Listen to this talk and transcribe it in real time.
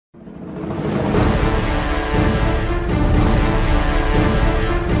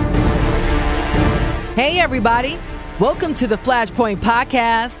Hey, everybody. Welcome to the Flashpoint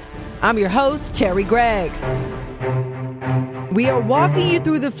podcast. I'm your host, Cherry Gregg. We are walking you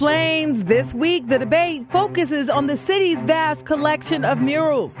through the flames. This week, the debate focuses on the city's vast collection of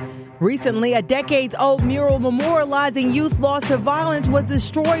murals. Recently, a decades-old mural memorializing youth lost to violence was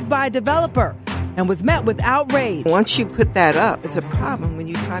destroyed by a developer and was met with outrage. Once you put that up, it's a problem when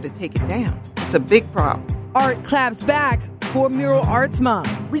you try to take it down. It's a big problem. Art claps back for Mural Arts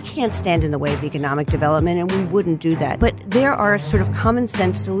Month. We can't stand in the way of economic development, and we wouldn't do that. But there are sort of common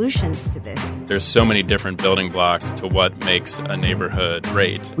sense solutions to this. There's so many different building blocks to what makes a neighborhood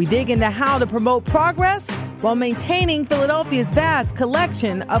great. We dig into how to promote progress while maintaining Philadelphia's vast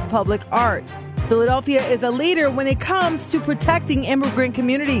collection of public art. Philadelphia is a leader when it comes to protecting immigrant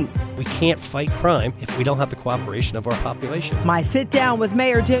communities. We can't fight crime if we don't have the cooperation of our population. My sit down with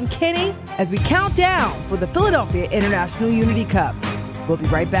Mayor Jim Kenney as we count down for the Philadelphia International Unity Cup. We'll be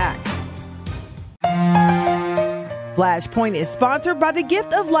right back. Flashpoint is sponsored by the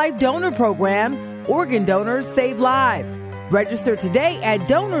Gift of Life Donor Program. Organ donors save lives. Register today at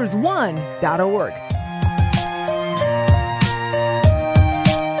donorsone.org.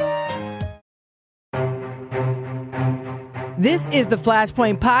 This is the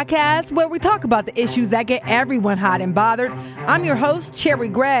Flashpoint podcast, where we talk about the issues that get everyone hot and bothered. I'm your host, Cherry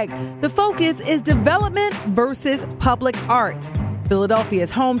Gregg. The focus is development versus public art. Philadelphia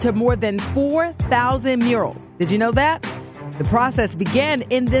is home to more than 4,000 murals. Did you know that? The process began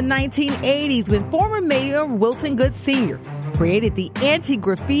in the 1980s when former Mayor Wilson Goode Sr. created the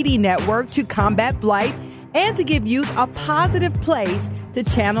Anti-Graffiti Network to combat blight and to give youth a positive place to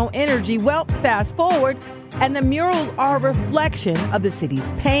channel energy. Well, fast forward, and the murals are a reflection of the city's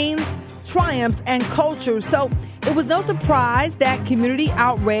pains, triumphs, and culture. So it was no surprise that community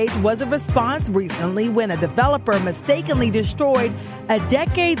outrage was a response recently when a developer mistakenly destroyed a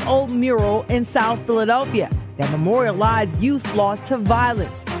decades-old mural in South Philadelphia that memorialized youth lost to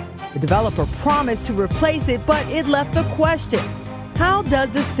violence. The developer promised to replace it, but it left the question: how does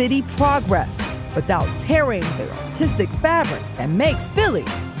the city progress without tearing the artistic fabric that makes Philly,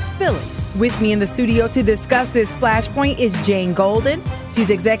 Philly? With me in the studio to discuss this Flashpoint is Jane Golden. She's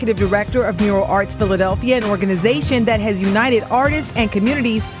Executive Director of Mural Arts Philadelphia, an organization that has united artists and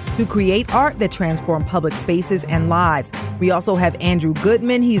communities to create art that transform public spaces and lives. We also have Andrew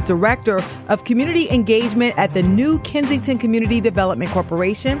Goodman. He's Director of Community Engagement at the New Kensington Community Development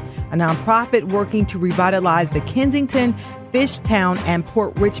Corporation, a nonprofit working to revitalize the Kensington, Fishtown, and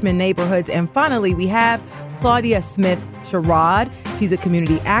Port Richmond neighborhoods. And finally, we have Claudia Smith-Sherrod. She's a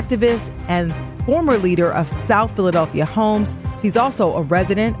community activist and former leader of South Philadelphia Homes. She's also a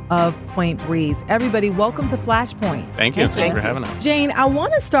resident of Point Breeze. Everybody, welcome to Flashpoint. Thank you. Thanks for having us. Jane, I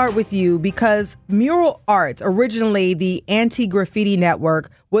want to start with you because mural art, originally the Anti-Graffiti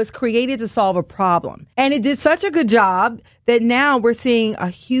Network, was created to solve a problem. And it did such a good job that now we're seeing a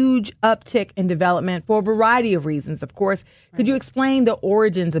huge uptick in development for a variety of reasons, of course. Could you explain the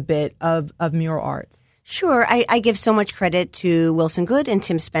origins a bit of mural arts? Sure. I give so much credit to Wilson Goode and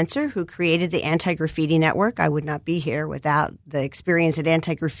Tim Spencer, who created the Anti-Graffiti Network. I would not be here without the experience at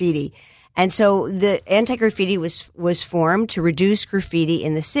Anti-Graffiti. And so the Anti-Graffiti was formed to reduce graffiti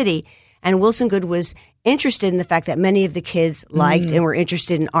in the city. And Wilson Goode was interested in the fact that many of the kids liked and were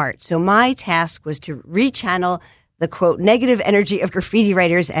interested in art. So my task was to rechannel the, quote, negative energy of graffiti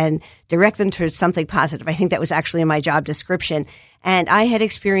writers and direct them towards something positive. I think that was actually in my job description. And I had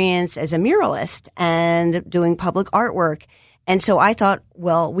experience as a muralist and doing public artwork. And so I thought,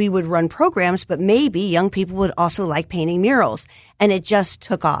 well, we would run programs, but maybe young people would also like painting murals. And it just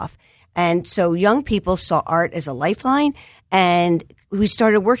took off. And so young people saw art as a lifeline. And we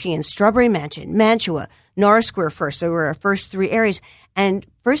started working in Strawberry Mansion, Mantua, Norris Square first. There were our first three areas. And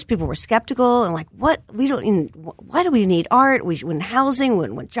first people were skeptical and like, why do we need art? We want housing, we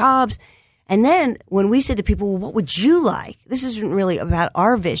want jobs. And then when we said to people, well, what would you like? This isn't really about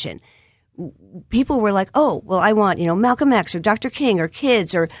our vision. People were like, oh, well, I want, Malcolm X or Dr. King or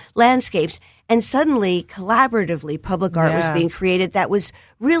kids or landscapes. And suddenly, collaboratively, public art was being created that was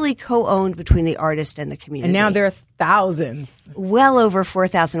really co-owned between the artist and the community. And now there are thousands. Well over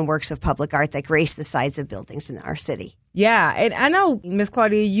 4,000 works of public art that grace the sides of buildings in our city. Yeah, and I know, Ms.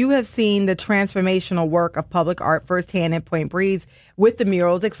 Claudia, you have seen the transformational work of public art firsthand at Point Breeze with the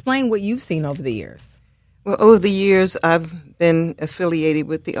murals. Explain what you've seen over the years. Well, over the years, I've been affiliated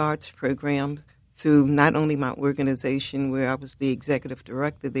with the arts programs through not only my organization, where I was the executive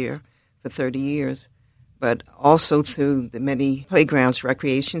director there for 30 years, but also through the many playgrounds,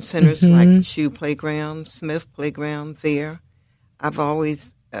 recreation centers like Shoe Playground, Smith Playground there. I've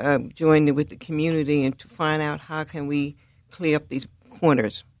always joined with the community and to find out how can we clear up these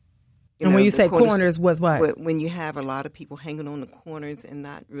corners And when you say corners, was what? When you have a lot of people hanging on the corners and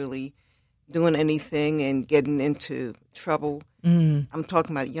not really doing anything and getting into trouble. I'm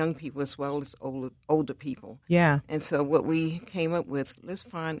talking about young people as well as older people. Yeah. And so what we came up with, let's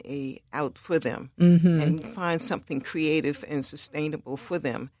find a out for them and find something creative and sustainable for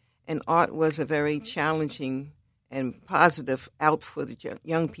them. And art was a very challenging and positive out for the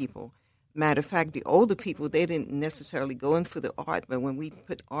young people. Matter of fact, the older people, they didn't necessarily go in for the art, but when we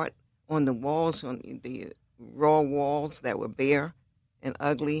put art on the walls, on the raw walls that were bare and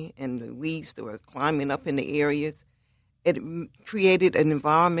ugly, and the weeds that were climbing up in the areas, it created an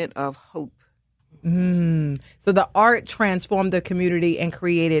environment of hope. So the art transformed the community and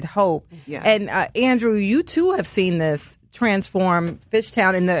created hope. Yes. And Andrew, you too have seen this transform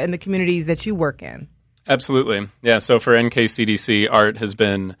Fishtown in the communities that you work in. Absolutely. Yeah, so for NKCDC, art has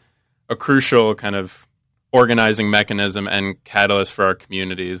been a crucial kind of organizing mechanism and catalyst for our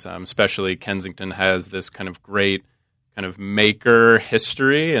communities. Especially Kensington has this kind of great kind of maker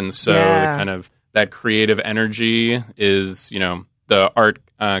history, and so kind of that creative energy is, the art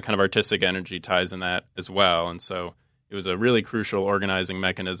kind of artistic energy ties in that as well. And so it was a really crucial organizing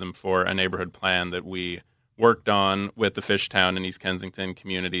mechanism for a neighborhood plan that we worked on with the Fishtown and East Kensington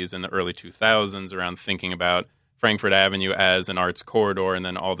communities in the early 2000s around thinking about Frankfort Avenue as an arts corridor, and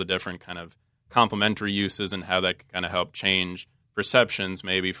then all the different kind of complementary uses and how that could kind of help change perceptions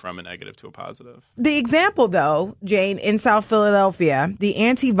maybe from a negative to a positive. The example, though, Jane, in South Philadelphia, the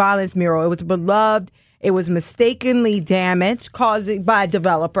anti-violence mural, it was beloved. It was mistakenly damaged, caused by a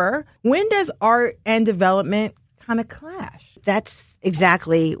developer. When does art and development kind of clash? That's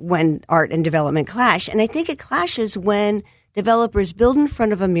exactly when art and development clash. And I think it clashes when developers build in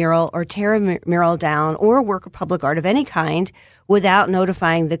front of a mural or tear a mural down or a work of public art of any kind without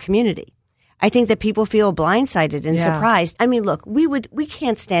notifying the community. I think that people feel blindsided and surprised. I mean, look, we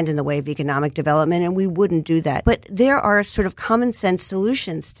can't stand in the way of economic development, and we wouldn't do that. But there are sort of common sense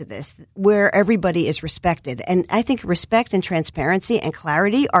solutions to this where everybody is respected. And I think respect and transparency and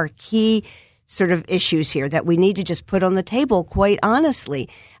clarity are key sort of issues here that we need to just put on the table, quite honestly.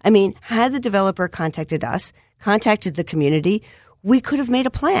 I mean, had the developer contacted us, contacted the community, we could have made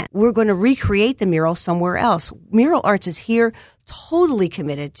a plan. We're going to recreate the mural somewhere else. Mural Arts is here, totally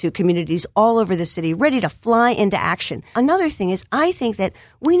committed to communities all over the city, ready to fly into action. Another thing is, I think that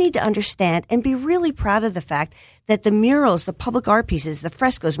we need to understand and be really proud of the fact that the murals, the public art pieces, the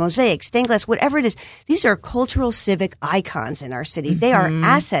frescoes, mosaics, stained glass, whatever it is, these are cultural civic icons in our city. They are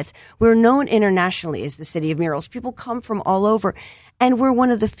assets. We're known internationally as the city of murals. People come from all over. And we're one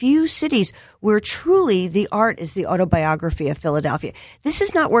of the few cities where truly the art is the autobiography of Philadelphia. This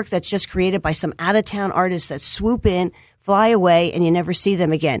is not work that's just created by some out-of-town artists that swoop in, fly away, and you never see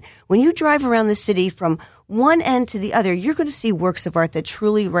them again. When you drive around the city from one end to the other, you're going to see works of art that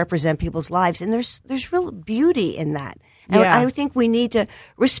truly represent people's lives. And there's real beauty in that. And I think we need to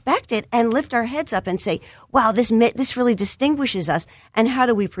respect it and lift our heads up and say, wow, this really distinguishes us. And how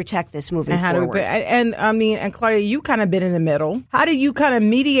do we protect this moving forward? And Claudia, you kind of been in the middle. How do you kind of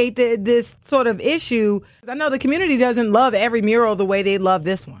mediate this sort of issue? I know the community doesn't love every mural the way they love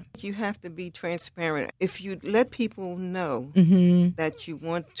this one. You have to be transparent. If you let people know that you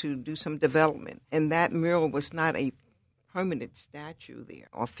want to do some development, and that mural was not a permanent statue there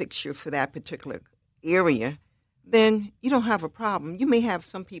or fixture for that particular area, then you don't have a problem. You may have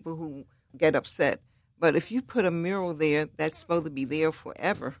some people who get upset, but if you put a mural there that's supposed to be there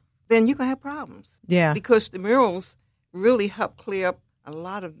forever, then you're going to have problems. Yeah. Because the murals really help clear up a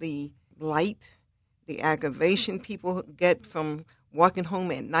lot of the light, the aggravation people get from walking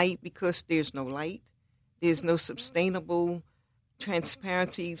home at night because there's no light. There's no sustainable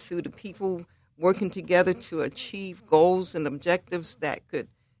transparency through the people working together to achieve goals and objectives that could,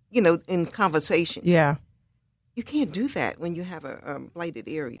 in conversation. Yeah. You can't do that when you have a blighted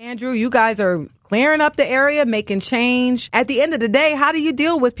area. Andrew, you guys are clearing up the area, making change. At the end of the day, how do you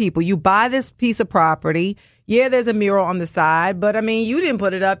deal with people? You buy this piece of property. Yeah, there's a mural on the side, but you didn't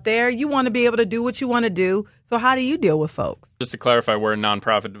put it up there. You want to be able to do what you want to do. So how do you deal with folks? Just to clarify, we're a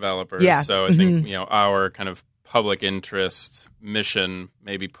nonprofit developer. Yeah. So I think, our kind of public interest mission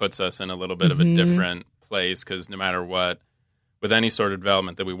maybe puts us in a little bit of a different place, because no matter what, with any sort of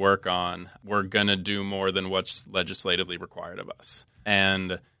development that we work on, we're going to do more than what's legislatively required of us.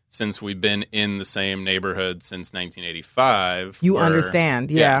 And since we've been in the same neighborhood since 1985... You understand,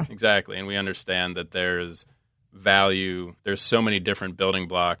 yeah. Exactly. And we understand that there's value. There's so many different building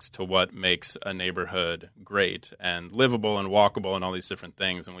blocks to what makes a neighborhood great and livable and walkable and all these different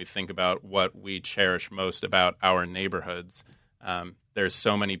things. And we think about what we cherish most about our neighborhoods. There's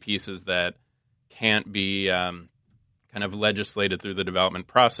so many pieces that can't be... kind of legislated through the development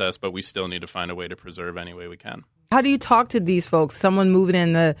process, but we still need to find a way to preserve any way we can. How do you talk to these folks, someone moving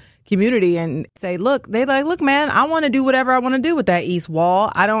in the community, and say, look, look, man, I want to do whatever I want to do with that east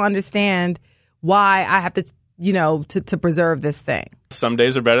wall. I don't understand why I have to, to preserve this thing. Some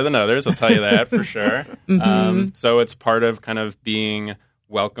days are better than others, I'll tell you that for sure. So it's part of kind of being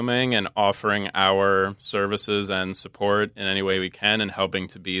welcoming and offering our services and support in any way we can, and helping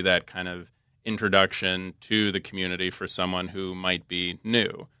to be that kind of introduction to the community for someone who might be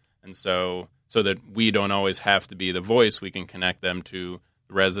new. And so that we don't always have to be the voice, we can connect them to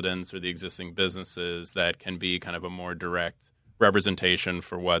the residents or the existing businesses that can be kind of a more direct representation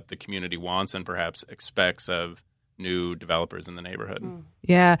for what the community wants and perhaps expects of new developers in the neighborhood.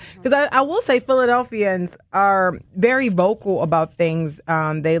 Yeah, because I will say Philadelphians are very vocal about things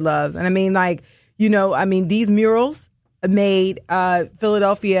they love. And I mean, these murals made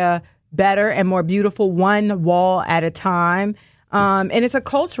Philadelphia better and more beautiful, one wall at a time. And it's a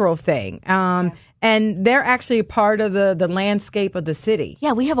cultural thing. And they're actually a part of the landscape of the city.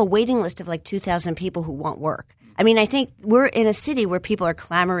 Yeah, we have a waiting list of like 2,000 people who want work. I mean, I think we're in a city where people are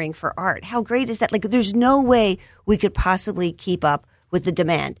clamoring for art. How great is that? Like, there's no way we could possibly keep up with the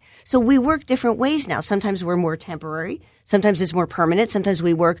demand. So we work different ways now. Sometimes we're more temporary. Sometimes it's more permanent. Sometimes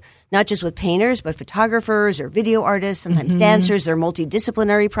we work not just with painters, but photographers or video artists, sometimes dancers. They're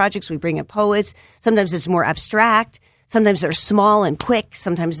multidisciplinary projects. We bring in poets. Sometimes it's more abstract. Sometimes they're small and quick.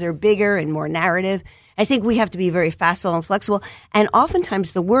 Sometimes they're bigger and more narrative. I think we have to be very facile and flexible. And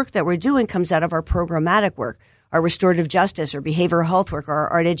oftentimes the work that we're doing comes out of our programmatic work, our restorative justice or behavioral health work or our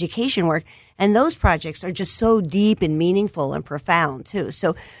art education work. And those projects are just so deep and meaningful and profound too.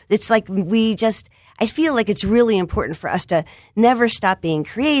 So it's like I feel like it's really important for us to never stop being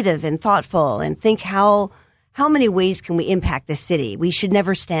creative and thoughtful and think how many ways can we impact the city? We should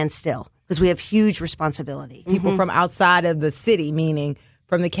never stand still because we have huge responsibility. People from outside of the city, meaning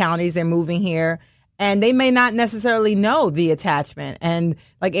from the counties, they're moving here. And they may not necessarily know the attachment. And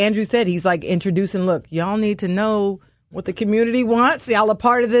like Andrew said, he's like introducing, look, y'all need to know what the community wants. Y'all are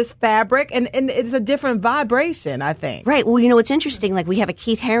part of this fabric. And it's a different vibration, I think. Right. Well, it's interesting. Like we have a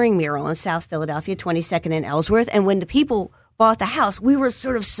Keith Haring mural in South Philadelphia, 22nd and Ellsworth. And when the people bought the house, we were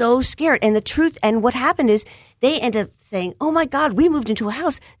sort of so scared. And the truth, and what happened is they ended up saying, oh my God, we moved into a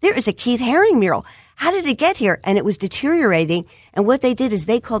house. There is a Keith Haring mural. How did it get here? And it was deteriorating. And what they did is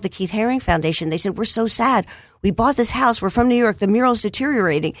they called the Keith Haring Foundation. They said, we're so sad. We bought this house. We're from New York. The mural's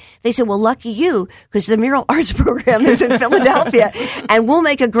deteriorating. They said, well, lucky you, because the mural arts program is in Philadelphia, and we'll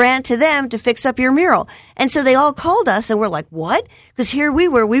make a grant to them to fix up your mural. And so they all called us, and we're like, what? Because here we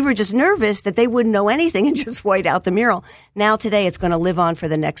were just nervous that they wouldn't know anything and just white out the mural. Now today it's going to live on for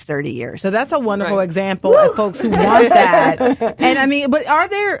the next 30 years. So that's a wonderful example of folks who want that. And I mean, but are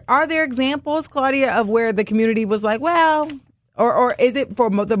there examples, Claudia, of where the community was like, well, or is it for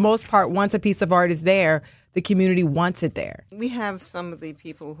the most part, once a piece of art is there, the community wants it there? We have some of the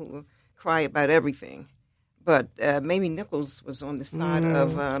people who cry about everything, but Mamie Nichols was on the side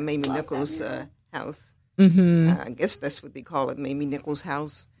of Mamie Nichols' house. I guess that's what they call it, Mamie Nichols'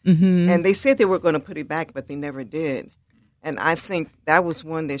 house. And they said they were going to put it back, but they never did. And I think that was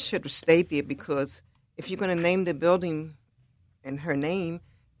one that should have stayed there, because if you're going to name the building in her name,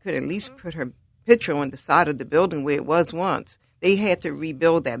 could at least put her picture on the side of the building where it was once. They had to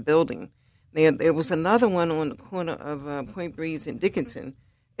rebuild that building. There was another one on the corner of Point Breeze and Dickinson.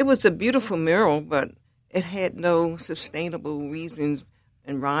 It was a beautiful mural, but it had no sustainable reasons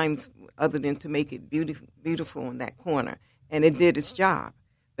and rhymes other than to make it beautiful in that corner. And it did its job.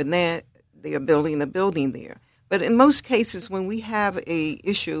 But now they are building a building there. But in most cases, when we have a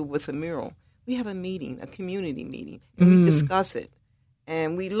issue with a mural, we have a meeting, a community meeting, and we discuss it.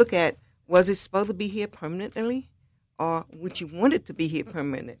 And we look at, was it supposed to be here permanently, or would you want it to be here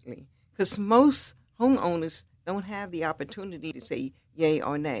permanently? Because most homeowners don't have the opportunity to say yay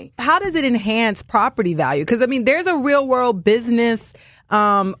or nay. How does it enhance property value? Because, I mean, there's a real-world business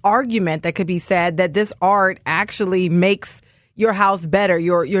argument that could be said that this art actually makes your house better,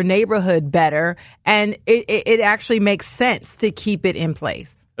 your neighborhood better, and it actually makes sense to keep it in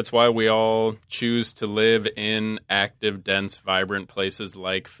place. That's why we all choose to live in active, dense, vibrant places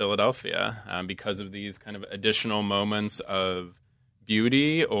like Philadelphia, because of these kind of additional moments of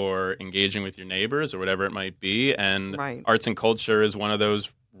beauty or engaging with your neighbors or whatever it might be. And arts and culture is one of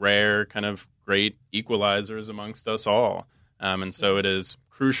those rare kind of great equalizers amongst us all. And so it is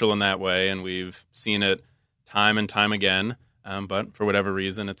crucial in that way, and we've seen it time and time again. But for whatever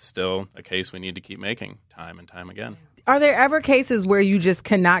reason, it's still a case we need to keep making time and time again. Are there ever cases where you just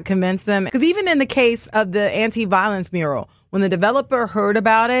cannot convince them? Because even in the case of the anti-violence mural, when the developer heard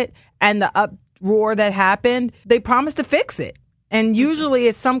about it and the uproar that happened, they promised to fix it. And usually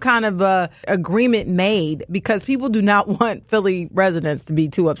it's some kind of agreement made because people do not want Philly residents to be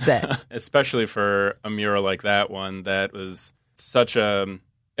too upset. Especially for a mural like that one that was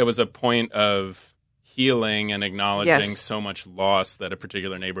it was a point of healing and acknowledging so much loss that a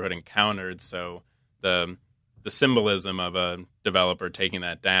particular neighborhood encountered. So the symbolism of a developer taking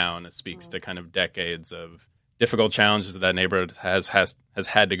that down, it speaks to kind of decades of difficult challenges that neighborhood has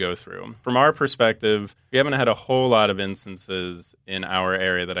had to go through. From our perspective, we haven't had a whole lot of instances in our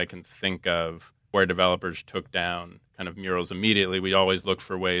area that I can think of where developers took down kind of murals immediately. We always look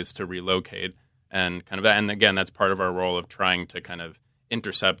for ways to relocate and kind of that. And again, that's part of our role of trying to kind of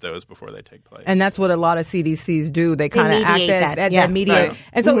intercept those before they take place. And that's what a lot of CDCs do. They kind of act as that mediator. Right.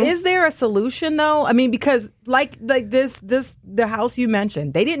 And so is there a solution though? I mean, because like the house you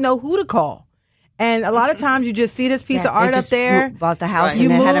mentioned, they didn't know who to call. And a lot of times you just see this piece of art up there. Bought the house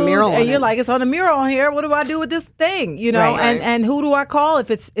you and it had a mural on and it. you're like, it's on a mural on here. What do I do with this thing? You know, and who do I call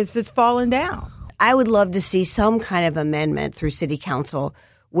if it's falling down? I would love to see some kind of amendment through city council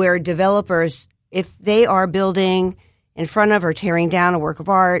where developers, if they are building in front of or tearing down a work of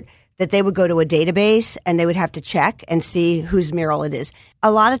art, that they would go to a database and they would have to check and see whose mural it is.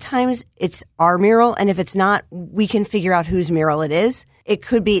 A lot of times it's our mural, and if it's not, we can figure out whose mural it is.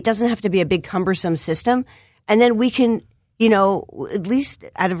 It doesn't have to be a big cumbersome system. And then we can, at least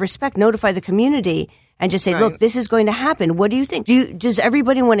out of respect, notify the community and just say, look, this is going to happen. What do you think? Does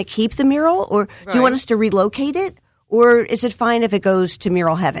everybody want to keep the mural, or do you want us to relocate it? Or is it fine if it goes to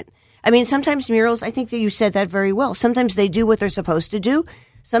mural heaven? I mean, sometimes murals, I think that you said that very well. Sometimes they do what they're supposed to do.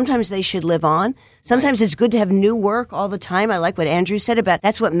 Sometimes they should live on. Sometimes it's good to have new work all the time. I like what Andrew said about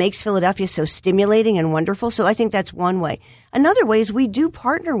that's what makes Philadelphia so stimulating and wonderful. So I think that's one way. Another way is we do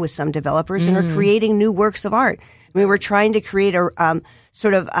partner with some developers and are creating new works of art. I mean, we're trying to create a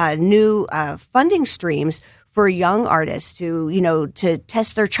new funding streams for young artists to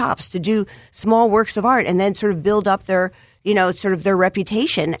test their chops, to do small works of art and then sort of build up their their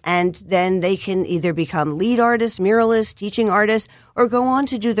reputation, and then they can either become lead artists, muralists, teaching artists, or go on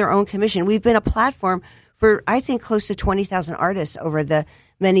to do their own commission. We've been a platform for, I think, close to 20,000 artists over the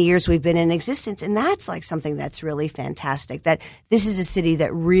many years we've been in existence, and that's like something that's really fantastic, that this is a city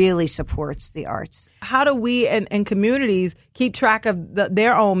that really supports the arts. How do we and communities keep track of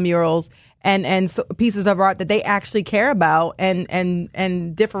their own murals and so pieces of art that they actually care about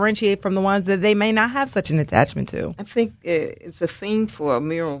and differentiate from the ones that they may not have such an attachment to? I think it's a theme for a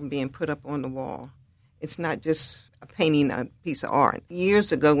mural being put up on the wall. It's not just a painting a piece of art.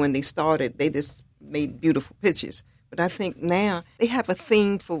 Years ago when they started, they just made beautiful pictures. But I think now they have a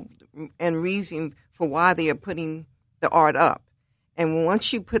theme for and reason for why they are putting the art up. And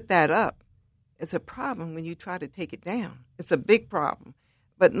once you put that up, it's a problem when you try to take it down. It's a big problem.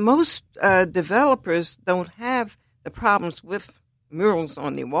 But most developers don't have the problems with murals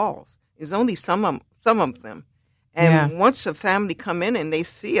on their walls. There's only some of them. And once a family come in and they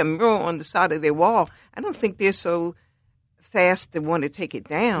see a mural on the side of their wall, I don't think they're so fast to want to take it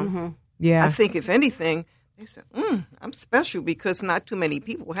down. Mm-hmm. Yeah. I think, if anything, they say, I'm special because not too many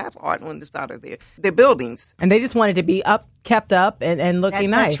people have art on the side of their buildings. And they just wanted to be kept up and looking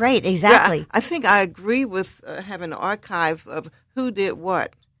nice. That's right, exactly. Yeah, I think I agree with having an archive of who did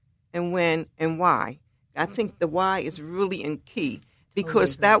what and when and why. I think the why is really key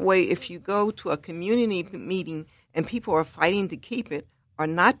because that way if you go to a community meeting and people are fighting to keep it or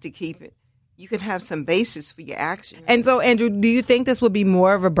not to keep it, you can have some basis for your action. And so, Andrew, do you think this would be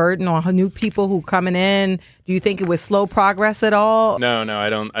more of a burden on new people who coming in? Do you think it would slow progress at all? No, I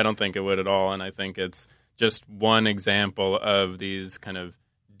don't think it would at all. And I think it's just one example of these kind of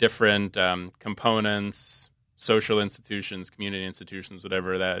different components, social institutions, community institutions,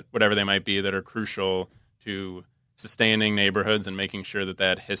 whatever they might be, that are crucial to sustaining neighborhoods and making sure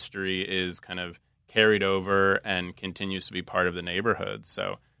that history is kind of carried over and continues to be part of the neighborhood.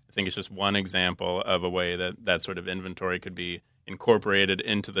 So I think it's just one example of a way that sort of inventory could be incorporated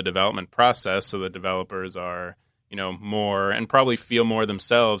into the development process so that developers are, more and probably feel more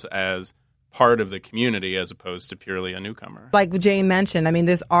themselves as part of the community as opposed to purely a newcomer. Like Jane mentioned,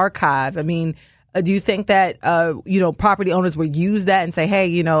 this archive, do you think that, property owners would use that and say,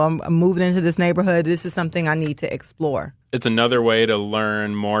 hey, I'm moving into this neighborhood. This is something I need to explore? It's another way to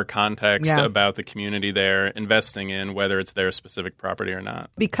learn more context about the community they're investing in, whether it's their specific property or not.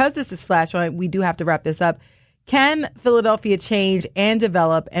 Because this is Flashpoint, we do have to wrap this up. Can Philadelphia change and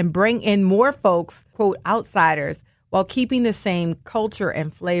develop and bring in more folks, quote, outsiders, while keeping the same culture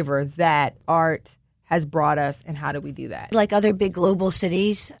and flavor that art has brought us, and how do we do that? Like other big global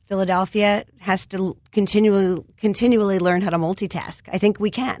cities, Philadelphia has to continually learn how to multitask. I think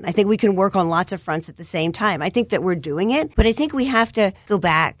we can. I think we can work on lots of fronts at the same time. I think that we're doing it, but I think we have to go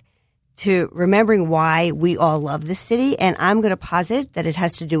back to remembering why we all love this city. And I'm going to posit that it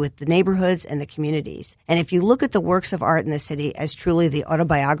has to do with the neighborhoods and the communities. And if you look at the works of art in the city as truly the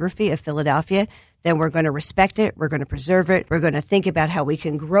autobiography of Philadelphia, then we're going to respect it, we're going to preserve it, we're going to think about how we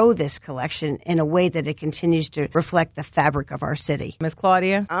can grow this collection in a way that it continues to reflect the fabric of our city. Ms.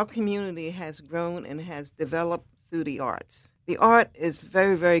 Claudia? Our community has grown and has developed through the arts. The art is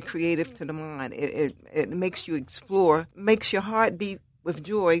very, very creative to the mind. It makes you explore, makes your heart beat with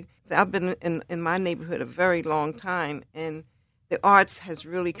joy. I've been in my neighborhood a very long time, and the arts has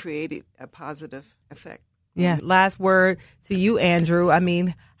really created a positive effect. Yeah. Last word to you, Andrew. I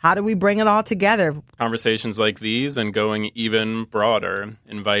mean, how do we bring it all together? Conversations like these and going even broader,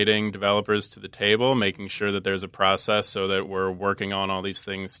 inviting developers to the table, making sure that there's a process so that we're working on all these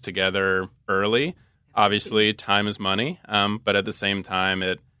things together early. Obviously, time is money, but at the same time,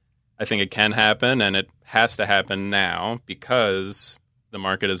 I think it can happen, and it has to happen now because the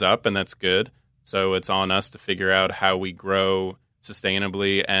market is up, and that's good. So it's on us to figure out how we grow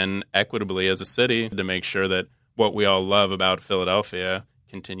sustainably and equitably as a city to make sure that what we all love about Philadelphia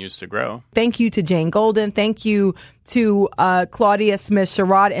continues to grow. Thank you to Jane Golden. Thank you to Claudia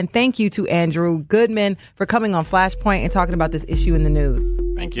Smith-Sherrod. And thank you to Andrew Goodman for coming on Flashpoint and talking about this issue in the news.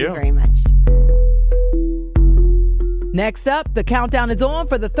 Thank you very much. Next up, the countdown is on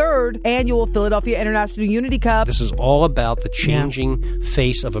for the third annual Philadelphia International Unity Cup. This is all about the changing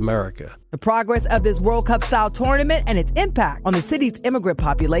face of America. The progress of this World Cup-style tournament and its impact on the city's immigrant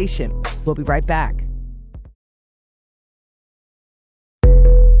population. We'll be right back.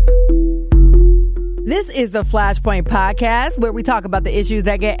 This is the Flashpoint Podcast, where we talk about the issues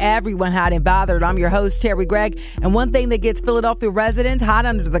that get everyone hot and bothered. I'm your host, Cherry Gregg, and one thing that gets Philadelphia residents hot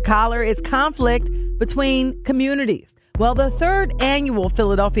under the collar is conflict between communities. Well, the third annual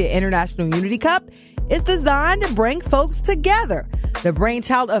Philadelphia International Unity Cup is designed to bring folks together. The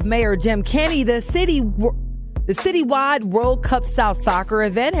brainchild of Mayor Jim Kenney, the citywide World Cup-style soccer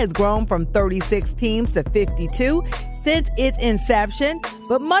event has grown from 36 teams to 52 since its inception,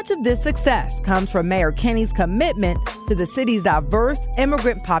 but much of this success comes from Mayor Kenney's commitment to the city's diverse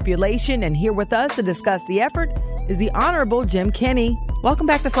immigrant population. And here with us to discuss the effort is the Honorable Jim Kenney. Welcome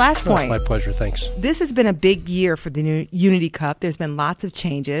back to Flashpoint. My pleasure, thanks. This has been a big year for the Unity Cup. There's been lots of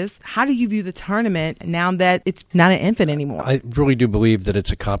changes. How do you view the tournament now that it's not an infant anymore? I really do believe that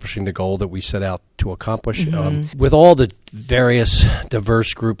it's accomplishing the goal that we set out to accomplish. With all the various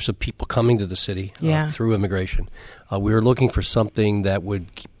diverse groups of people coming to the city through immigration, we were looking for something that would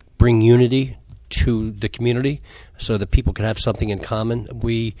bring unity to the community so that people can have something in common.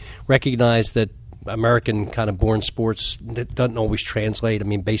 We recognize that American kind of born sports that doesn't always translate. I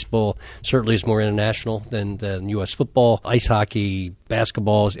mean, baseball certainly is more international than U.S. football. Ice hockey,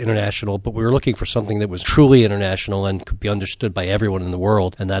 basketball is international, but we were looking for something that was truly international and could be understood by everyone in the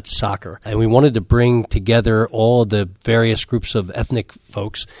world, and that's soccer. And we wanted to bring together all the various groups of ethnic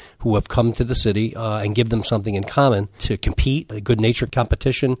folks who have come to the city and give them something in common to compete, a good-natured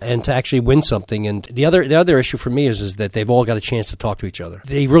competition, and to actually win something. And the other issue for me is that they've all got a chance to talk to each other.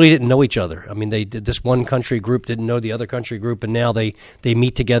 They really didn't know each other. I mean, this one country group didn't know the other country group, and now they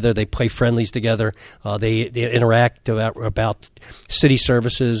meet together, they play friendlies together, they interact about city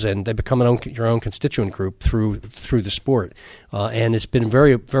services, and they become your own constituent group through the sport. And it's been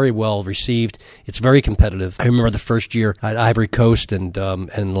very, very well received. It's very competitive. I remember the first year at Ivory Coast and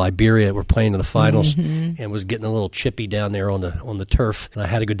Liberia were playing in the finals, and was getting a little chippy down there on the turf. And I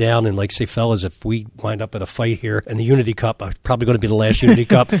had to go down and say, fellas, if we wind up in a fight here in the Unity Cup, I'm probably going to be the last Unity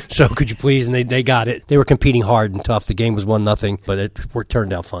Cup. So could you please? And they got it. They were competing hard and tough. The game was 1-0, but it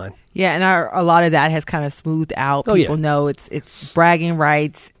turned out fine. Yeah, and a lot of that has kind of smoothed out. People know it's bragging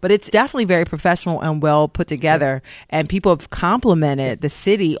rights, but it's definitely very professional and well put together. And people have complimented the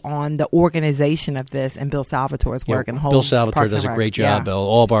city on the organization of this and Bill Salvatore's work. And Bill Salvatore does a great job. Yeah.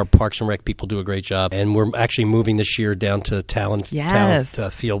 All of our Parks and Rec people do a great job. And we're actually moving this year down to Talent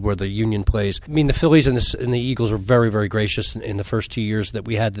Field where the Union plays. I mean, the Phillies and the Eagles were very, very gracious in the first 2 years that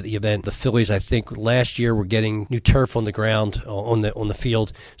we had the event. The Phillies, I think, last year were getting new turf on the ground, on the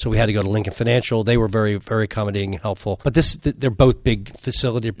field. So we had to go to Lincoln Financial. They were very, very accommodating and helpful. But they're both big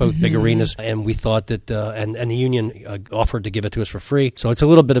facilities, they're both big arenas, and we thought that, and the union offered to give it to us for free. So it's a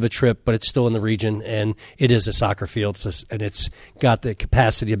little bit of a trip, but it's still in the region, and it is a soccer field, and it's got the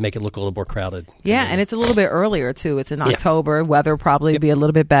capacity to make it look a little more crowded. Yeah, and it's a little bit earlier, too. It's in October. Weather probably be a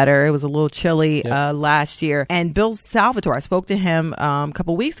little bit better. It was a little chilly last year. And Bill Salvatore, I spoke to him a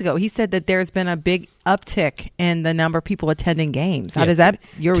couple weeks ago. He said that there's been a big uptick in the number of people attending games. How does that,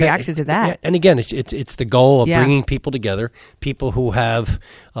 your reaction to that? And again, it's the goal of bringing people together, people who have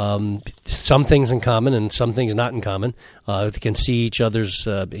some things in common and some things not in common. They can see each other's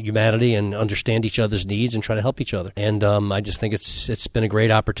humanity and understand each other's needs and try to help each other. And I just think it's been a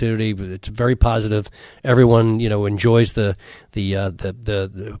great opportunity. It's very positive. Everyone enjoys the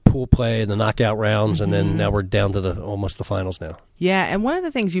pool play and the knockout rounds, and then now we're down to almost the finals now. Yeah, and one of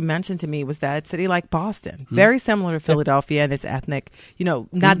the things you mentioned to me was that a city like Boston, very similar to Philadelphia and its ethnic,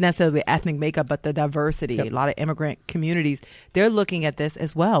 not necessarily ethnic makeup, but the diversity, a lot of immigrant communities, they're looking at this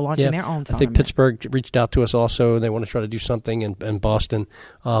as well, launching their own tournament. I think Pittsburgh reached out to us also. They want to try to do something in Boston.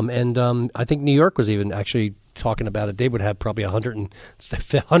 And I think New York was even actually talking about it. They would have probably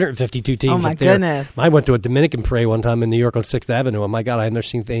 152 teams. Oh my up there. goodness! I went to a Dominican parade one time in New York on 6th Avenue, and my God, I've never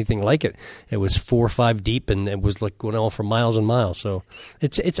seen anything like it. It was 4 or 5 deep, and it was like going on for miles and miles. So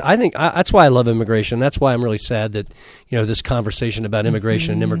it's. I think that's why I love immigration. That's why I'm really sad that this conversation about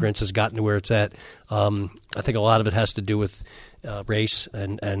immigration and immigrants has gotten to where it's at. I think a lot of it has to do with race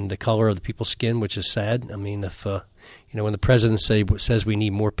and the color of the people's skin, which is sad. I mean, if when the president says we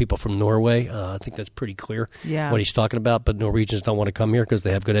need more people from Norway, I think that's pretty clear what he's talking about. But Norwegians don't want to come here because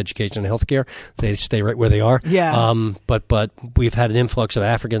they have good education and health care. They stay right where they are. Yeah. But we've had an influx of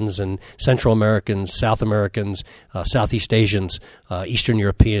Africans and Central Americans, South Americans, Southeast Asians, Eastern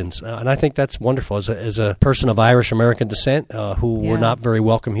Europeans. And I think that's wonderful. As a person of Irish American descent who were not very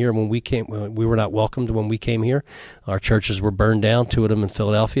welcome here when we came, we were not welcomed when we came here. Our churches were burned down, 2 of them in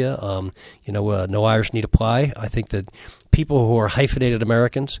Philadelphia. No Irish need apply. I think that people who are hyphenated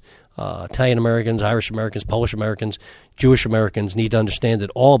Americans, Italian Americans, Irish Americans, Polish Americans, Jewish Americans need to understand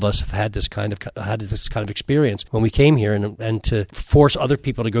that all of us have had this kind of experience when we came here, and to force other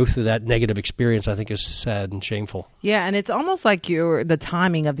people to go through that negative experience, I think, is sad and shameful. Yeah, and it's almost like the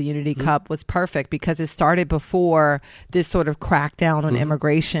timing of the Unity Cup was perfect because it started before this sort of crackdown on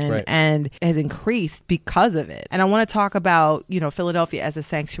immigration and has increased because of it. And I want to talk about Philadelphia as a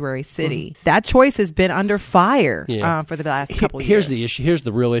sanctuary city. That choice has been under fire for the last couple of years. Here's the issue. Here's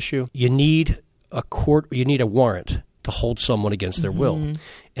the real issue. You need a court. You need a warrant to hold someone against their will.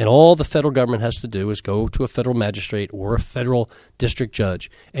 And all the federal government has to do is go to a federal magistrate or a federal district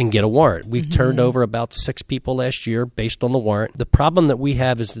judge and get a warrant. We've turned over about 6 people last year based on the warrant. The problem that we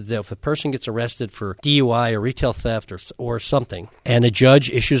have is that if a person gets arrested for DUI or retail theft or something, and a judge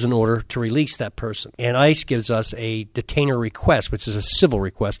issues an order to release that person, and ICE gives us a detainer request, which is a civil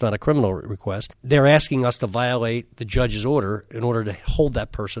request, not a criminal request, they're asking us to violate the judge's order in order to hold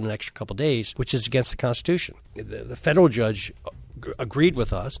that person an extra couple days, which is against the Constitution. The federal judge agreed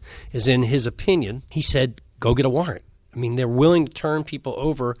with us, is in his opinion, he said, go get a warrant. I mean, they're willing to turn people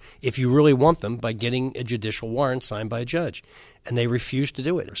over if you really want them by getting a judicial warrant signed by a judge. And they refuse to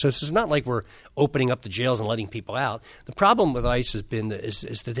do it. So this is not like we're opening up the jails and letting people out. The problem with ICE has been is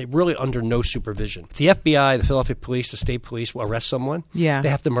that they're really under no supervision. If the FBI, the Philadelphia police, the state police will arrest someone, they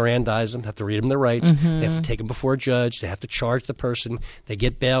have to Mirandize them, have to read them their rights, they have to take them before a judge, they have to charge the person, they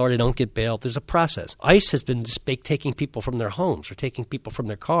get bail or they don't get bail. There's a process. ICE has been taking people from their homes or taking people from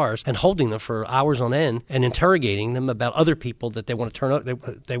their cars and holding them for hours on end and interrogating them about other people that they want to turn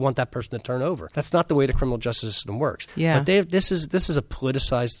over. They want that person to turn over. That's not the way the criminal justice system works. Yeah. But this is a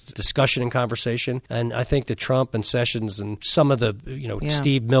politicized discussion and conversation, and I think that Trump and Sessions and some of the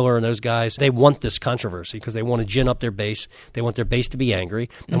Steve Miller and those guys, they want this controversy because they want to gin up their base. They want their base to be angry,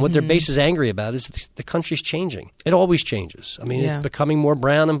 and what their base is angry about is the country's changing. It always changes. I mean, it's becoming more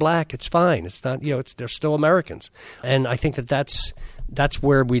brown and black. It's fine. It's not they're still Americans, and I think that's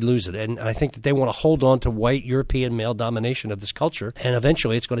where we lose it. And I think that they want to hold on to white European male domination of this culture, and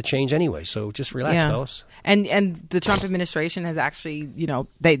eventually it's going to change anyway. So just relax, fellas. And the Trump administration has actually,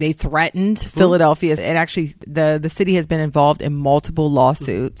 they threatened Philadelphia. And actually, the city has been involved in multiple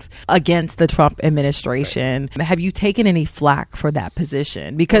lawsuits against the Trump administration. Right. Have you taken any flack for that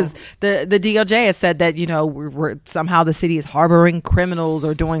position? Because the DOJ has said that, we're somehow the city is harboring criminals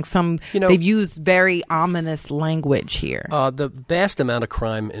or doing some, they've used very ominous language here. The vast amount of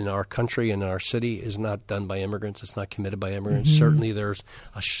crime in our country and in our city is not done by immigrants. It's not committed by immigrants. Certainly, there's,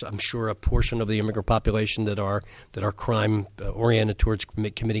 I'm sure, a portion of the immigrant population that are crime oriented towards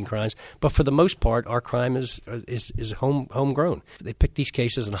committing crimes. But for the most part, our crime is homegrown. They pick these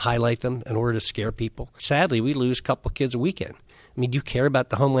cases and highlight them in order to scare people. Sadly, we lose a couple of kids a weekend. I mean, do you care about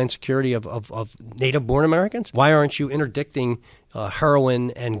the homeland security of native-born Americans? Why aren't you interdicting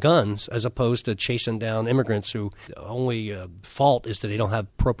heroin and guns as opposed to chasing down immigrants who the only fault is that they don't have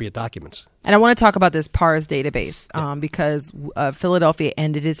appropriate documents? And I want to talk about this PARS database because Philadelphia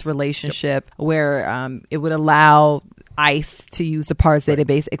ended its relationship where it would allow ICE to use the PARS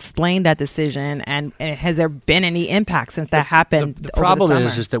database. Explain that decision, and has there been any impact since that happened? The problem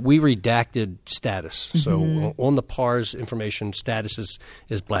is that we redacted status. So on the PARS information, status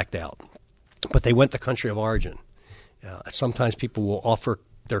is blacked out. But they went to country of origin. Sometimes people will offer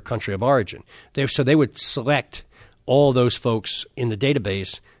their country of origin. So they would select all those folks in the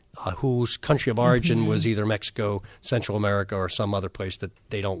database whose country of origin was either Mexico, Central America, or some other place that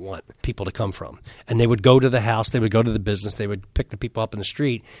they don't want people to come from. And they would go to the house, they would go to the business, they would pick the people up in the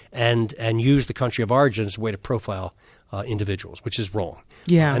street and use the country of origin as a way to profile individuals, which is wrong.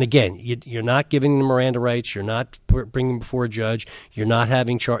 Yeah. And again, you're not giving them Miranda rights. You're not bringing them before a judge. You're not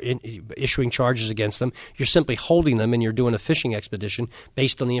having issuing charges against them. You're simply holding them, and you're doing a fishing expedition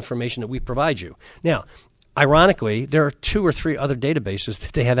based on the information that we provide you. Now, ironically, there are 2 or 3 other databases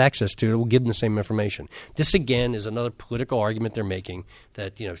that they have access to that will give them the same information. This, again, is another political argument they're making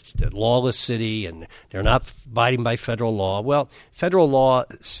that, it's a lawless city and they're not abiding by federal law. Well,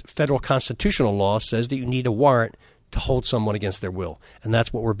 federal constitutional law says that you need a warrant to hold someone against their will, and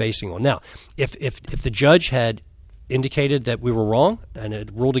that's what we're basing on. Now, if the judge had indicated that we were wrong and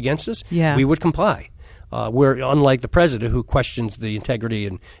had ruled against us, we would comply. We're unlike the president, who questions the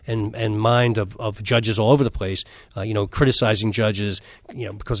integrity and mind of judges all over the place. Criticizing judges,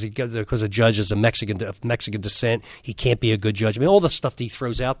 because a judge is of Mexican descent, he can't be a good judge. I mean, all the stuff that he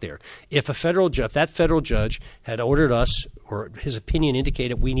throws out there. If that federal judge had ordered us, or his opinion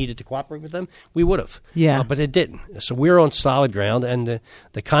indicated we needed to cooperate with them, we would have. Yeah. But it didn't. So we're on solid ground, and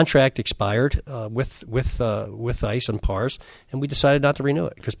the contract expired with ICE and PARS, and we decided not to renew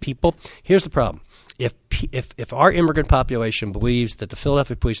it because people. Here's the problem. If our immigrant population believes that the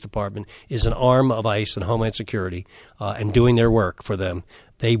Philadelphia Police Department is an arm of ICE and Homeland Security and doing their work for them,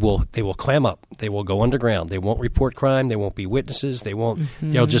 they will clam up. They will go underground. They won't report crime. They won't be witnesses. They won't.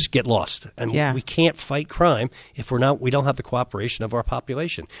 They'll just get lost. And we can't fight crime if we don't have the cooperation of our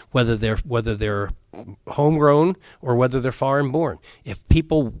population, whether they're homegrown or whether they're foreign born. If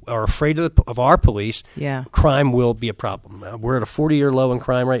people are afraid of our police, crime will be a problem. We're at a 40-year low in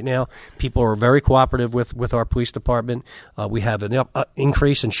crime right now. People are very cooperative with our police department. We have an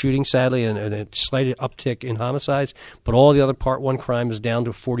increase in shootings, sadly, and a slight uptick in homicides. But all the other Part 1 crime is down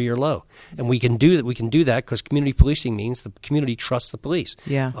to a 40-year low, and we can do that. We can do that because community policing means the community trusts the police.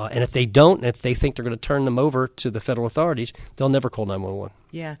 And if they don't, and if they think they're going to turn them over to the federal authorities, they'll never call 911.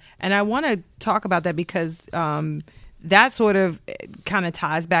 Yeah, and I want to talk about that because that sort of kind of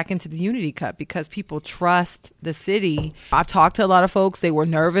ties back into the Unity Cup because people trust the city. I've talked to a lot of folks. They were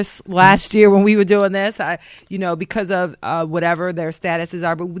nervous last year when we were doing this, because of whatever their statuses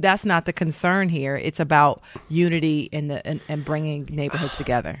are. But that's not the concern here. It's about unity and bringing neighborhoods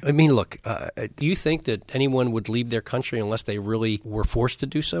together. I mean, look, do you think that anyone would leave their country unless they really were forced to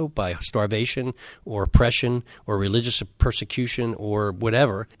do so by starvation or oppression or religious persecution or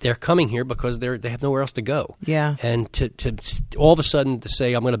whatever? They're coming here because they have nowhere else to go. Yeah. And to all of a sudden to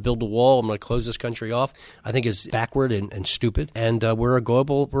say, I'm going to build a wall, I'm going to close this country off, I think is backward and stupid. And we're in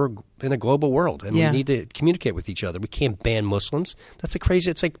a global world, and we need to communicate with each other. We can't ban Muslims. That's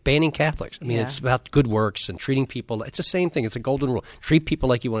it's like banning Catholics. I mean, it's about good works and treating people. It's the same thing. It's a golden rule. Treat people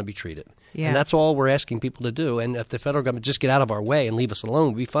like you want to be treated. Yeah. And that's all we're asking people to do. And if the federal government just get out of our way and leave us alone,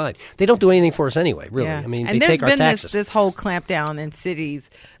 we'll be fine. They don't do anything for us anyway, really. Yeah. I mean, they take our taxes. And there's been this whole clampdown in cities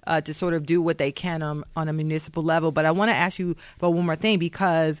to sort of do what they can on a municipal level. But I want to ask you about one more thing,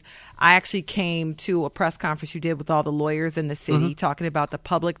 because I actually came to a press conference you did with all the lawyers in the city talking about the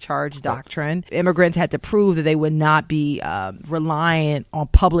public charge doctrine. Immigrants had to prove that they would not be reliant on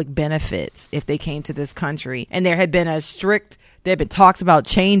public benefits if they came to this country. And there had been there have been talks about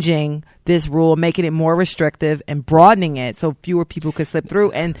changing this rule, making it more restrictive and broadening it so fewer people could slip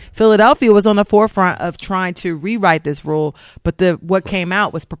through. And Philadelphia was on the forefront of trying to rewrite this rule, but what came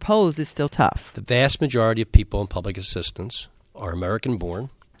out was proposed is still tough. The vast majority of people in public assistance are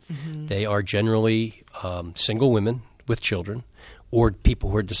American-born. Mm-hmm. They are generally single women with children or people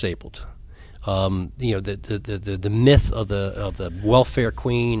who are disabled. The myth of the welfare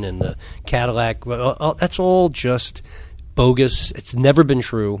queen and the Cadillac, that's all just bogus. It's never been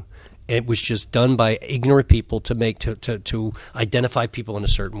true. It was just done by ignorant people to identify people in a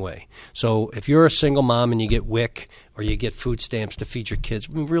certain way. So if you're a single mom and you get WIC or you get food stamps to feed your kids,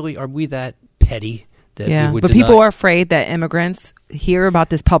 really, are we that petty? But people are afraid that immigrants hear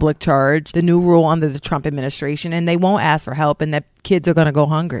about this public charge, the new rule under the Trump administration, and they won't ask for help, and that kids are going to go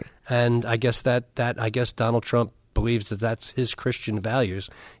hungry. And I guess Donald Trump believes that that's his Christian values,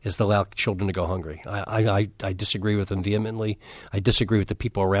 is to allow children to go hungry. I disagree with him vehemently. I disagree with the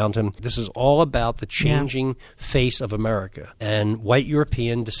people around him. This is all about the changing face of America. And white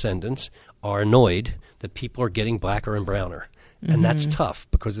European descendants are annoyed that people are getting blacker and browner. And that's tough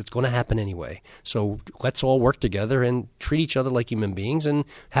because it's going to happen anyway. So let's all work together and treat each other like human beings and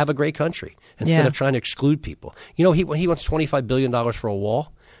have a great country instead of trying to exclude people. You know, he wants $25 billion for a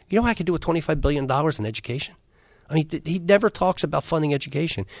wall. You know what I could do with $25 billion in education? I mean, he never talks about funding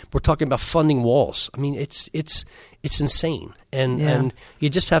education. We're talking about funding walls. I mean, it's insane. And you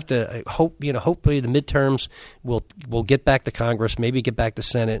just have to hope, hopefully the midterms will get back to Congress, maybe get back to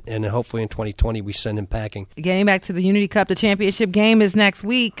Senate, and hopefully in 2020 we send him packing. Getting back to the Unity Cup, the championship game is next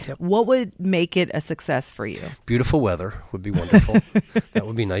week. Yep. What would make it a success for you? Beautiful weather would be wonderful. That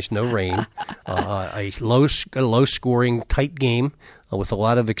would be nice. No rain. A low scoring, tight game with a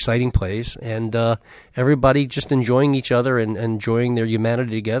lot of exciting plays, and everybody just enjoying each other and enjoying their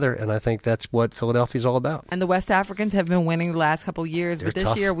humanity together. And I think that's what Philadelphia's all about. And the West Africans have been winning the last couple of years, but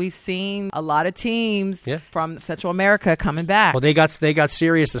this year we've seen a lot of teams from Central America coming back. Well, they got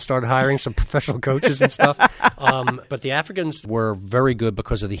serious to start hiring some professional coaches and stuff. But the Africans were very good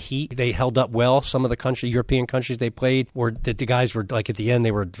because of the heat. They held up well. Some of the European countries they played, the guys were like at the end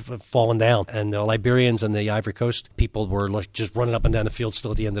they were falling down, and the Liberians and the Ivory Coast people were like just running up and down the field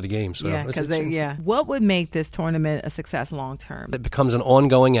still at the end of the game. So what would make this tournament a success long term? It becomes an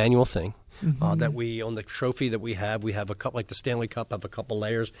ongoing annual thing. That we, on the trophy that we have a couple, like the Stanley Cup, have a couple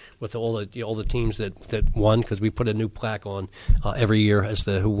layers with all the teams that won, because we put a new plaque on every year as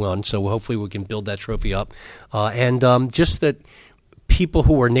to who won. So hopefully we can build that trophy up, and just that people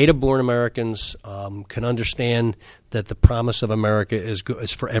who are native-born Americans can understand that the promise of America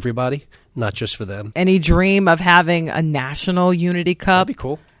is for everybody, not just for them. Any dream of having a national Unity Cup? That'd be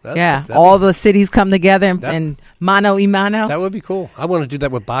cool. All the cities come together and mano y mano. That would be cool. I want to do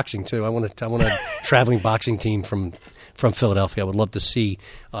that with boxing too. I want a traveling boxing team from Philadelphia. I would love to see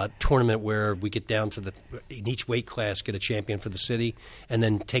a tournament where we get down to in each weight class, get a champion for the city, and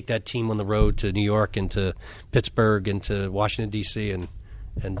then take that team on the road to New York and to Pittsburgh and to Washington, D.C. and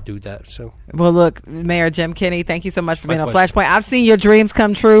do that. So, well, look, Mayor Jim Kenney, thank you so much for being on Flashpoint. I've seen your dreams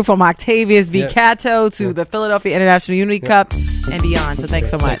come true, from Octavius v. Cato to the Philadelphia International Unity Cup and beyond. So thanks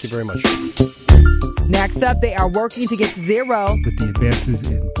so much. Thank you very much. Next up, they are working to get to zero. With the advances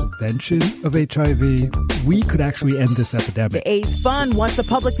in prevention of HIV, we could actually end this epidemic. The AIDS Fund wants the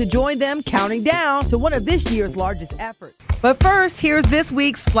public to join them, counting down to one of this year's largest efforts. But first, here's this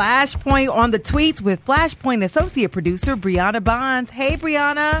week's Flashpoint on the tweets with Flashpoint associate producer Brianna Bonds. Hey,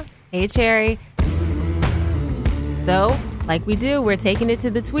 Brianna. Hey, Cherry. So, like we do, we're taking it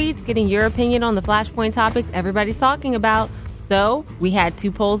to the tweets, getting your opinion on the Flashpoint topics everybody's talking about. So, we had 2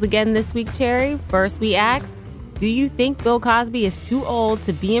 polls again this week, Cherry. First, we asked, do you think Bill Cosby is too old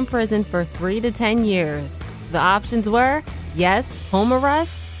to be in prison for 3 to 10 years? The options were, yes, home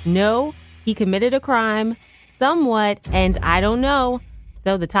arrest, no, he committed a crime, somewhat, and I don't know.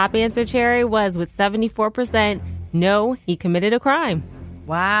 So the top answer, Cherry, was with 74%, no, he committed a crime.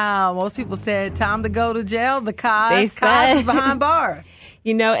 Wow. Most people said time to go to jail. The Cosby behind bars.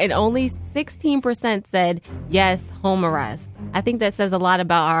 And only 16% said, yes, home arrest. I think that says a lot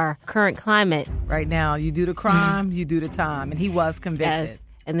about our current climate. Right now, you do the crime, you do the time. And he was convicted. Yes.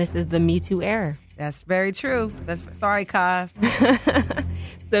 And this is the Me Too era. That's very true. Sorry, Cos.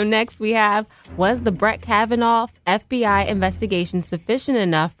 So next we have, was the Brett Kavanaugh FBI investigation sufficient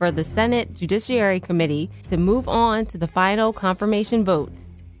enough for the Senate Judiciary Committee to move on to the final confirmation vote?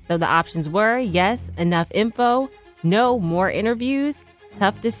 So the options were, yes, enough info, no, more interviews,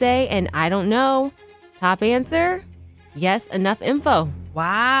 tough to say, and I don't know. Top answer, yes, enough info.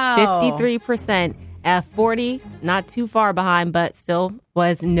 Wow. 53%. At 40, not too far behind, but still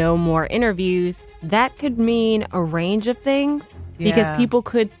was no more interviews. That could mean a range of things, because people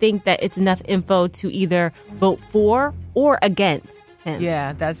could think that it's enough info to either vote for or against him.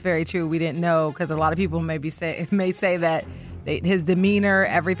 Yeah, that's very true. We didn't know, because a lot of people may say that his demeanor,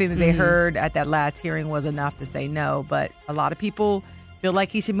 everything that they heard at that last hearing was enough to say no. But a lot of people feel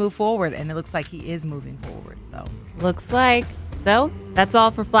like he should move forward, and it looks like he is moving forward. So looks like So that's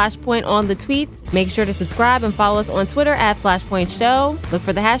all for Flashpoint on the tweets. Make sure to subscribe and follow us on Twitter at Flashpoint Show. Look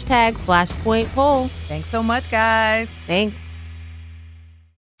for the hashtag Flashpoint Poll. Thanks so much, guys. Thanks.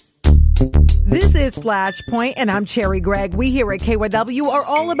 This is Flashpoint, and I'm Cherry Gregg. We here at KYW are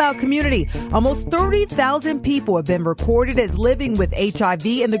all about community. Almost 30,000 people have been recorded as living with HIV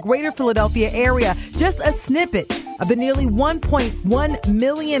in the greater Philadelphia area. Just a snippet of the nearly 1.1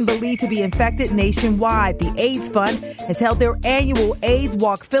 million believed to be infected nationwide. The AIDS Fund has held their annual AIDS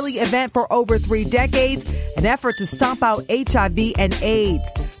Walk Philly event for over 3 decades, an effort to stomp out HIV and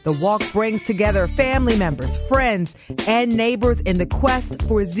AIDS. The walk brings together family members, friends, and neighbors in the quest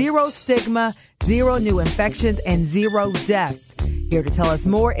for zero stigma, zero new infections, and zero deaths. Here to tell us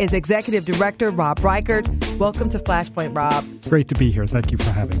more is Executive Director Rob Reichert. Welcome to Flashpoint, Rob. Great to be here. Thank you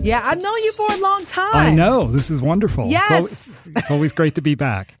for having me. Yeah, I've known you for a long time. I know. This is wonderful. Yes. It's always great to be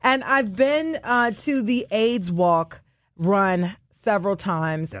back. And I've been to the AIDS Walk run several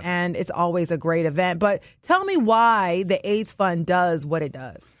times, yes, and it's always a great event. But tell me why the AIDS Fund does what it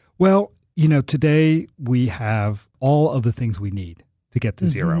does. Well, today we have all of the things we need to get to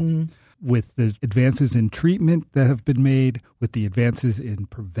zero. With the advances in treatment that have been made, with the advances in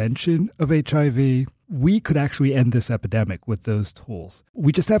prevention of HIV, we could actually end this epidemic with those tools.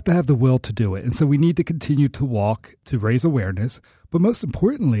 We just have to have the will to do it. And so we need to continue to walk to raise awareness, but most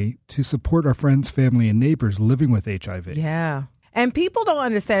importantly, to support our friends, family, and neighbors living with HIV. Yeah. And people don't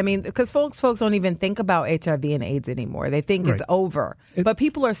understand, because folks don't even think about HIV and AIDS anymore. They think it's over. But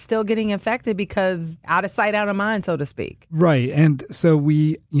people are still getting infected because out of sight, out of mind, so to speak. Right. And so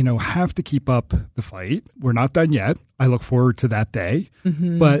we, have to keep up the fight. We're not done yet. I look forward to that day.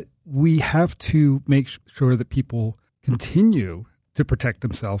 But we have to make sure that people continue to protect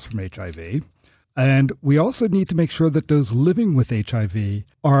themselves from HIV. And we also need to make sure that those living with HIV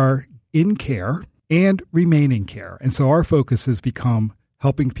are in care and remain in care. And so our focus has become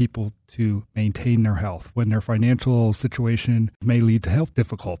helping people to maintain their health when their financial situation may lead to health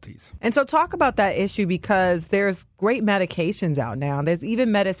difficulties. And so talk about that issue, because there's great medications out now. There's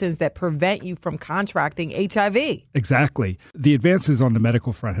even medicines that prevent you from contracting HIV. Exactly. The advances on the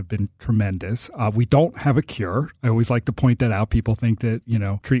medical front have been tremendous. We don't have a cure. I always like to point that out. People think that,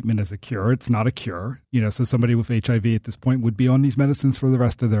 treatment is a cure. It's not a cure. So somebody with HIV at this point would be on these medicines for the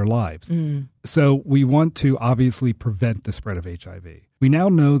rest of their lives. So we want to obviously prevent the spread of HIV. We now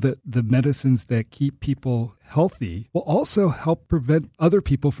know that the medicines that keep people healthy will also help prevent other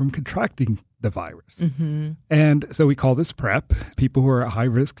people from contracting the virus. And so we call this PrEP. People who are at high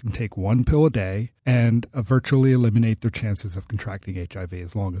risk can take 1 pill a day and virtually eliminate their chances of contracting HIV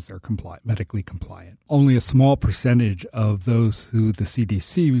as long as they're medically compliant. Only a small percentage of those who the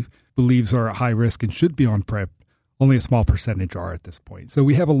CDC believes are at high risk and should be on PrEP, only a small percentage are at this point. So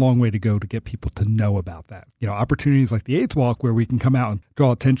we have a long way to go to get people to know about that. Opportunities like the AIDS Walk, where we can come out and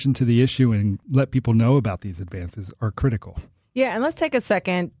draw attention to the issue and let people know about these advances, are critical. Yeah, and let's take a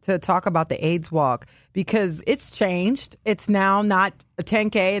second to talk about the AIDS Walk, because it's changed. It's now not a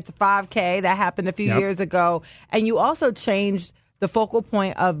 10K, it's a 5K. That happened a few years ago. And you also changed the focal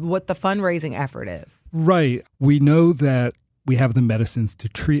point of what the fundraising effort is. Right. We know that we have the medicines to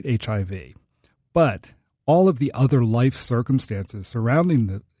treat HIV, but all of the other life circumstances surrounding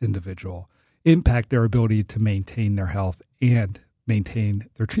the individual impact their ability to maintain their health and maintain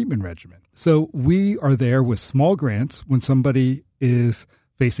their treatment regimen. So we are there with small grants when somebody is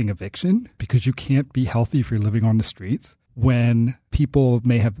facing eviction, because you can't be healthy if you're living on the streets, when people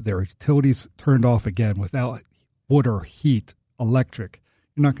may have their utilities turned off again without water, heat, electric.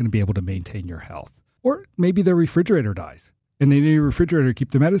 You're not going to be able to maintain your health. Or maybe their refrigerator dies and they need a refrigerator to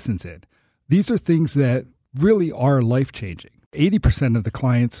keep the medicines in. These are things that really are life-changing. 80% of the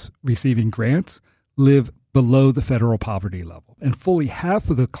clients receiving grants live below the federal poverty level, and fully half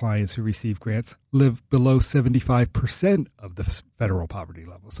of the clients who receive grants live below 75% of the federal poverty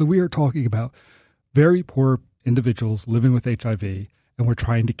level. So we are talking about very poor individuals living with HIV, and we're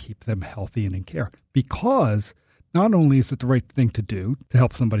trying to keep them healthy and in care, because not only is it the right thing to do to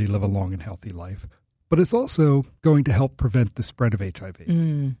help somebody live a long and healthy life, but it's also going to help prevent the spread of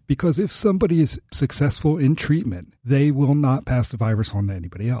HIV. Because if somebody is successful in treatment, they will not pass the virus on to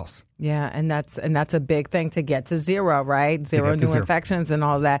anybody else. Yeah, and that's a big thing to get to zero, right? Zero new infections and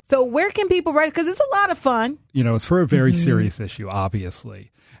all that. So where can people write? Because it's a lot of fun. It's for a very serious issue,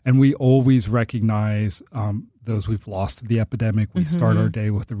 obviously. And we always recognize those we've lost to the epidemic. We start our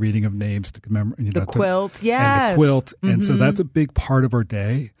day with the reading of names to commemorate. The quilt, yes. And the quilt. And so that's a big part of our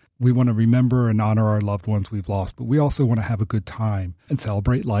day. We want to remember and honor our loved ones we've lost, but we also want to have a good time and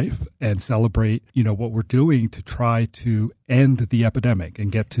celebrate life and celebrate, what we're doing to try to end the epidemic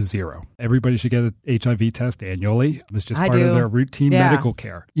and get to zero. Everybody should get an HIV test annually. It's just part of their routine medical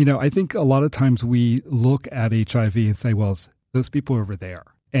care. I think a lot of times we look at HIV and say, well, those people over there.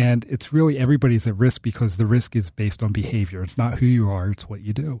 And it's really everybody's at risk because the risk is based on behavior. It's not who you are, it's what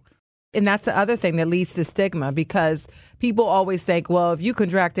you do. And that's the other thing that leads to stigma, because people always think, well, if you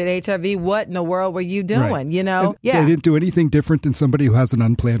contracted HIV, what in the world were you doing? Right. Yeah. They didn't do anything different than somebody who has an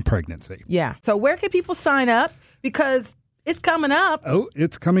unplanned pregnancy. Yeah. So where can people sign up? Because it's coming up. Oh,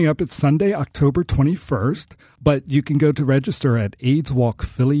 it's coming up. It's Sunday, October 21st. But you can go to register at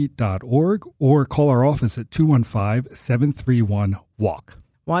AIDSWalkPhilly.org or call our office at 215-731-WALK.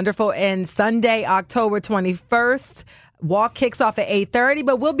 Wonderful. And Sunday, October 21st, walk kicks off at 8:30,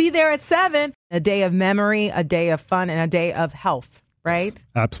 but we'll be there at 7. A day of memory, a day of fun, and a day of health, right? Yes,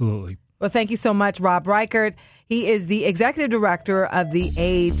 absolutely. Well, thank you so much, Rob Reichert. He is the executive director of the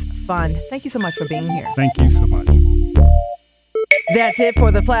AIDS Fund. Thank you so much for being here. Thank you so much. That's it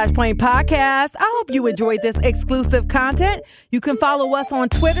for the Flashpoint Podcast. I hope you enjoyed this exclusive content. You can follow us on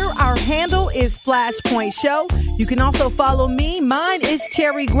Twitter. Our handle is Flashpoint Show. You can also follow me. Mine is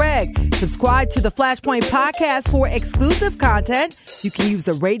Cherry Gregg. Subscribe to the Flashpoint Podcast for exclusive content. You can use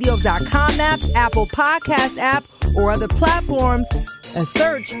the radio.com app, Apple Podcast app, or other platforms and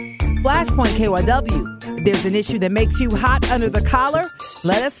search Flashpoint KYW. If there's an issue that makes you hot under the collar,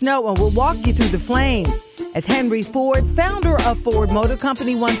 let us know and we'll walk you through the flames. As Henry Ford, founder of Ford Motor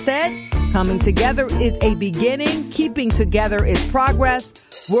Company, once said, coming together is a beginning, keeping together is progress,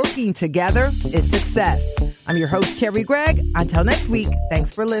 working together is success. I'm your host, Cherry Gregg. Until next week,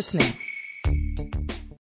 thanks for listening.